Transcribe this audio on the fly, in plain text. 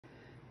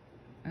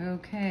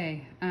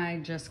Okay, I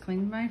just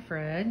cleaned my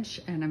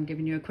fridge and I'm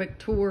giving you a quick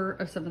tour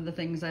of some of the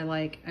things I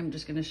like. I'm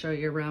just gonna show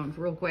you around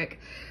real quick.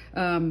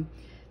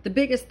 The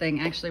biggest thing,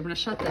 actually, I'm gonna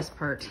shut this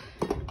part.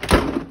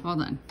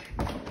 Hold on.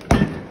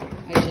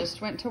 I just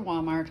went to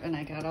Walmart and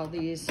I got all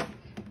these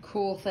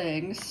cool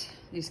things,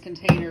 these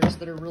containers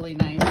that are really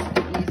nice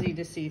and easy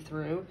to see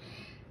through.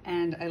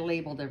 And I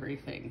labeled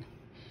everything,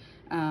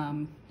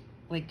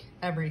 like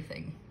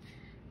everything.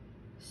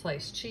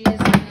 Sliced cheese,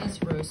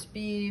 roast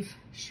beef,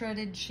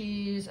 shredded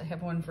cheese. I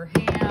have one for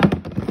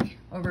ham.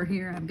 Over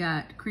here, I've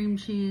got cream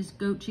cheese,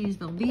 goat cheese,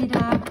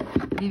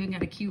 Velveeta. I've even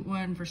got a cute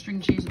one for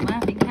string cheese and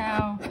Laughing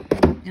Cow.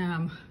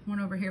 One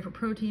over here for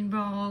protein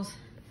balls,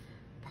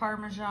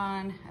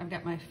 Parmesan. I've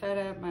got my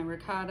feta, my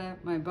ricotta,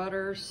 my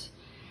butters.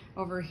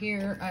 Over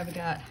here, I've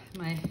got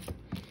my,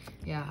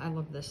 yeah, I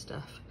love this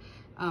stuff.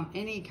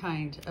 Any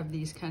kind of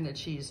these kind of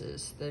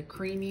cheeses, the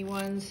creamy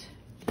ones,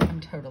 I'm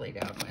totally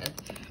down with.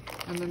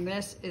 And then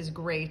this is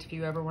great if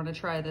you ever want to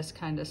try this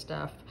kind of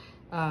stuff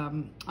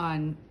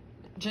on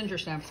ginger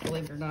snaps,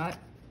 believe it or not.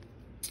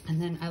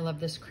 And then I love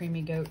this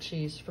creamy goat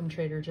cheese from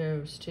Trader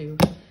Joe's too.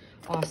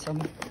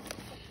 Awesome.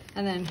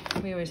 And then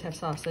we always have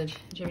sausage,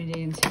 Jimmy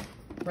Dean's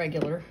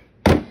regular.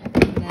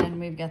 And then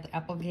we've got the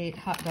Applegate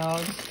hot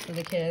dogs for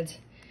the kids.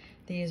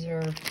 These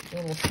are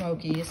little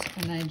smokies,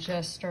 and I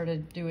just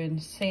started doing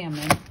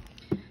salmon.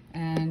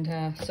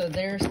 And so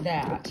there's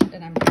that,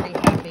 and I'm pretty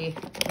happy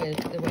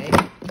with the way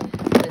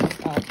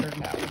this all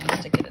turned out. I'm gonna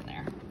stick it in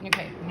there.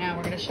 Okay, now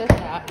we're gonna shut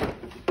that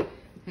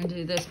and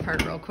do this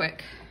part real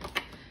quick.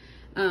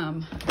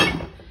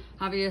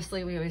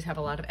 Obviously, we always have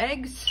a lot of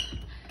eggs.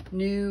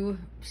 New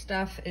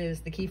stuff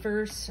is the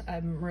Kefirs.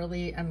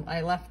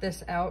 I left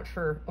this out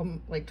for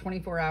like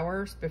 24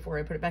 hours before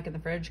I put it back in the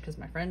fridge because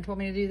my friend told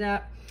me to do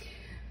that.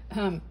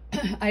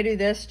 I do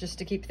this just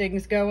to keep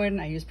things going.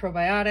 I use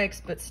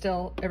probiotics, but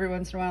still every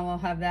once in a while I'll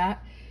have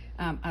that.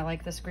 I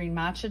like this green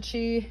matcha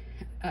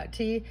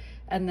tea,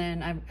 and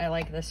then I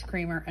like this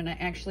creamer, and I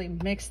actually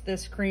mix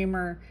this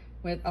creamer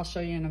with, I'll show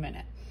you in a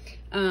minute.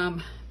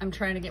 I'm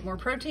trying to get more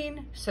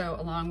protein, so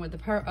along with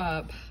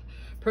the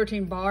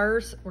protein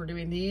bars, we're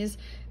doing these,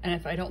 and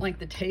if I don't like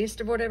the taste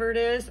of whatever it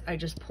is, I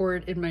just pour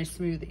it in my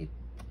smoothie.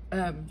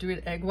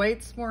 Doing egg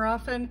whites more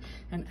often,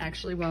 and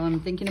actually while I'm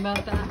thinking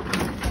about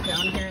that,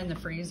 down here in the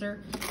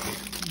freezer,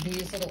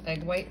 these little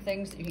egg white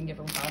things that you can get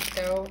from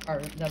Costco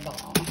are the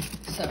bomb.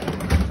 So,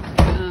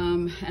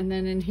 and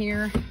then in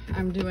here,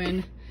 I'm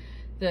doing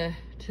the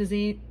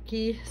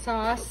tzatziki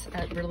sauce.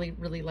 I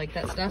really like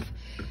that stuff.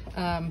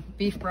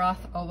 Beef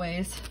broth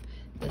always.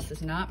 This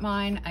is not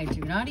mine. I do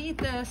not eat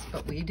this,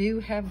 but we do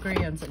have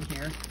grands in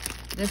here.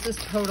 This is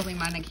totally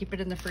mine. I keep it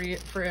in the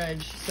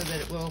fridge so that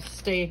it will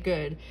stay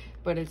good,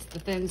 but it's the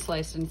thin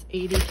slice, and it's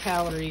 80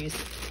 calories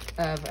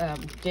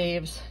of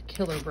Dave's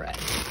Killer Bread.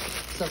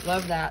 So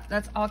love that.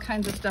 That's all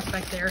kinds of stuff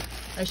back there.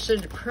 I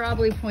should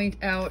probably point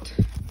out,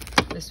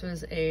 this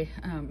was a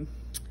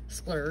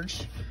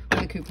splurge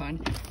with a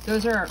coupon.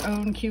 Those are our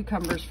own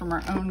cucumbers from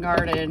our own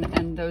garden,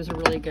 and those are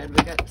really good.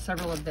 We got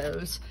several of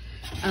those.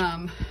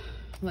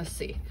 Let's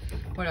see,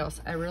 what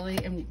else? I really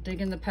am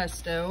digging the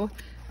pesto.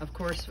 Of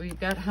course, we've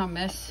got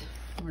hummus,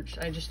 which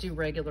I just do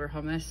regular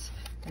hummus.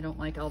 I don't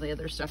like all the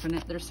other stuff in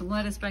it. There's some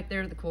lettuce back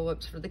there, the Cool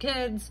Whips for the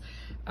kids.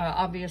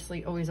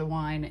 Obviously, always a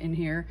wine in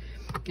here.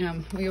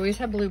 We always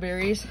have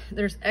blueberries.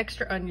 There's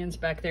extra onions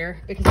back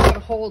there because I have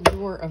a whole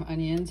drawer of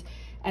onions,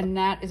 and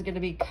that is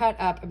gonna be cut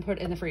up and put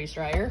in the freeze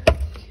dryer.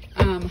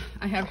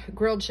 I have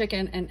grilled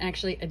chicken, and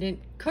actually I didn't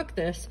cook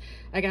this.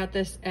 I got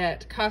this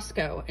at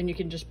Costco, and you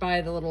can just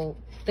buy the little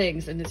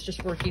things, and it's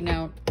just working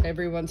out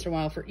every once in a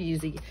while for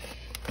easy.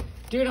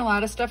 Doing a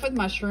lot of stuff with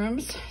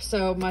mushrooms.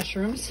 So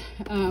mushrooms,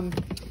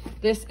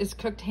 this is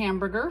cooked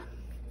hamburger.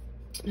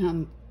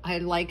 I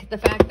like the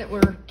fact that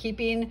we're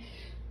keeping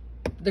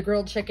the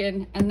grilled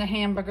chicken and the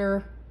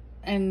hamburger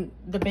and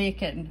the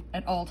bacon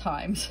at all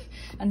times.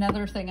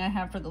 Another thing I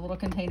have for the little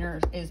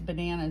containers is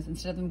bananas.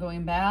 Instead of them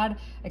going bad,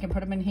 I can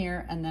put them in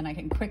here, and then I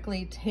can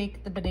quickly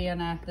take the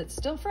banana that's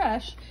still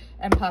fresh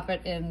and pop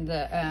it in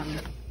the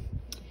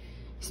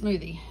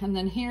smoothie. And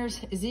then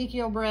here's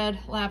Ezekiel bread,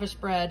 lavish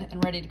bread,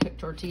 and ready to cook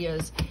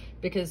tortillas,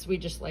 because we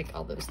just like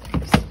all those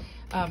things.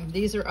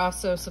 These are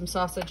also some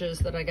sausages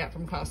that I got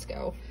from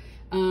Costco.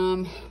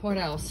 What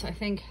else? I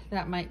think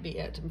that might be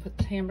it. And put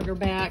the hamburger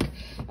back.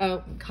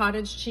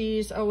 Cottage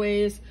cheese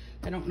always.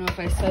 I don't know if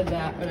I said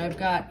that, but I've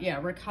got,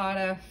 yeah,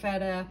 ricotta,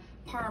 feta,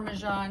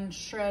 Parmesan,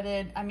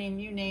 shredded. I mean,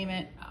 you name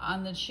it.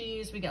 On the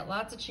cheese, we got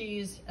lots of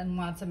cheese and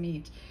lots of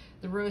meat.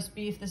 The roast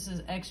beef, this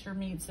is extra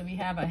meat, so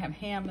I have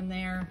ham in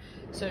there.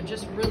 So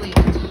just really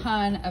a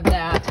ton of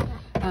that,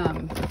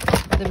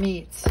 the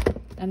meats.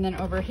 And then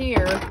over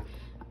here,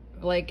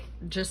 like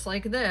just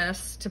like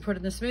this, to put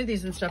in the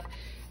smoothies and stuff,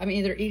 I'm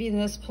either eating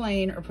this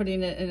plain or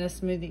putting it in a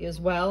smoothie as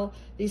well.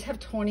 These have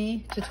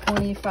 20 to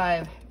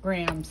 25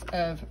 grams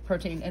of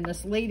protein, and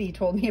this lady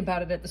told me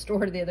about it at the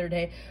store the other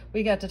day.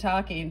 We got to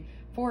talking.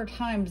 4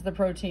 times the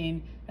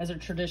protein as a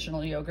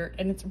traditional yogurt,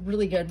 and it's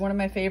really good. One of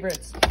my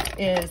favorites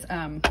is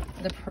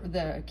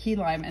the key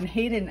lime, and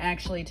Hayden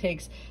actually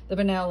takes the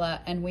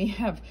vanilla and we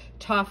have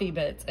toffee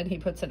bits and he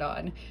puts it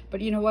on.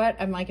 But you know what?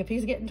 I'm like, if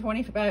he's getting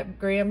 25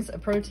 grams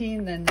of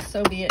protein, then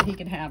so be it. He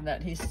can have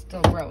that. He's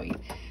still growing.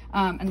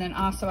 And then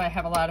also I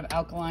have a lot of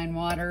alkaline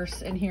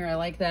waters in here. I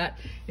like that.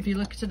 If you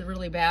look to the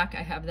really back,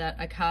 I have that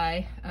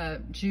acai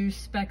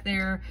juice back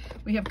there.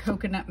 We have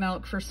coconut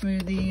milk for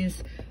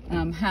smoothies,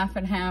 half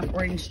and half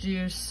orange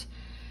juice.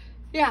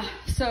 Yeah,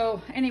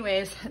 so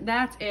anyways,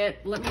 that's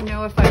it. Let me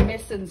know if I'm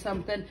missing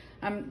something.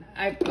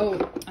 I've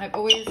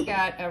always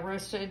got a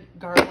roasted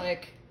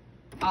garlic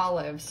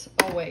olives,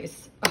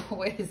 always.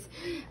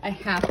 I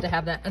have to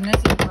have that. And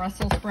this is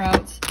Brussels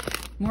sprouts,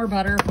 more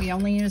butter. We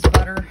only use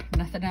butter,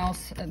 nothing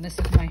else. And this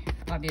is my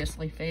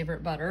obviously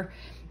favorite butter.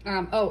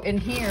 And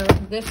here,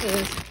 this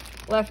is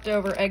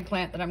leftover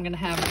eggplant that I'm gonna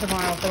have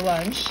tomorrow for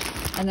lunch.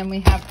 And then we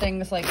have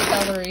things like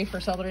celery for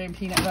celery and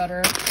peanut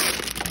butter.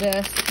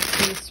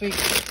 These sweet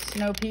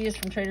snow peas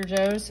from Trader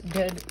Joe's,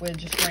 good with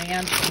just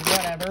ranch or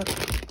whatever.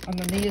 And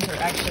then these are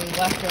actually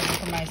leftover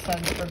from my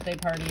son's birthday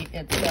party.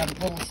 It's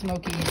little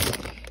smoky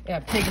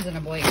pigs in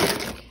a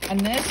blanket. And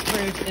this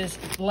fruit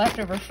is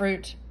leftover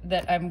fruit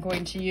that I'm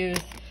going to use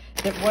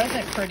that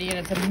wasn't pretty, and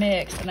it's a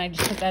mix, and I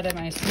just put that in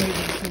my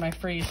smoothies from my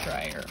freeze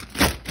dryer.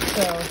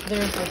 So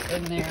there's what's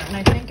in there. And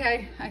I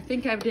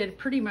think I did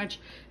pretty much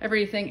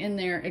everything in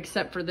there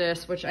except for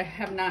this, which I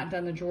have not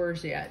done the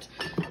drawers yet.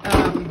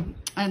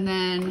 And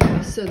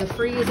then, so the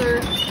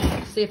freezer,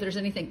 see if there's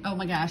anything. Oh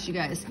my gosh, you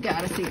guys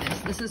gotta see this.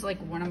 This is like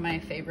one of my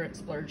favorite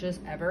splurges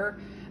ever.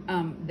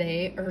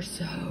 They are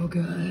so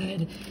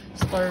good.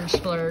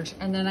 Splurge.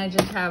 And then I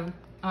just have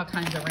all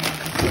kinds of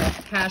random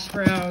stuff. Hash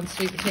browns,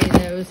 sweet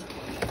potatoes,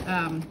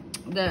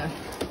 the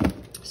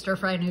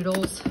stir-fry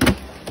noodles.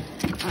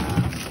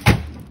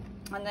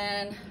 And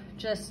then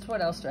just,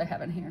 what else do I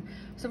have in here?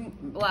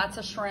 Lots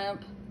of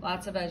shrimp,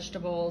 lots of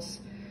vegetables,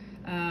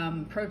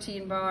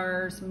 protein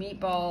bars,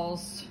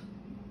 meatballs,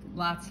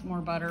 lots more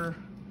butter.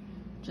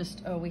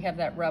 Just, we have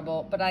that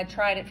Rebel, but I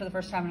tried it for the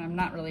first time and I'm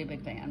not really a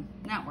big fan.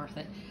 Not worth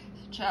it.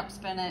 Chopped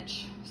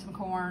spinach, some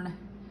corn,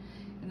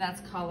 and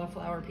that's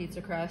cauliflower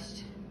pizza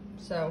crust.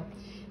 So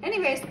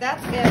anyways,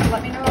 that's it.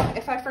 Let me know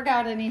if I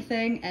forgot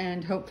anything,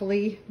 and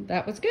hopefully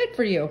that was good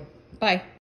for you. Bye.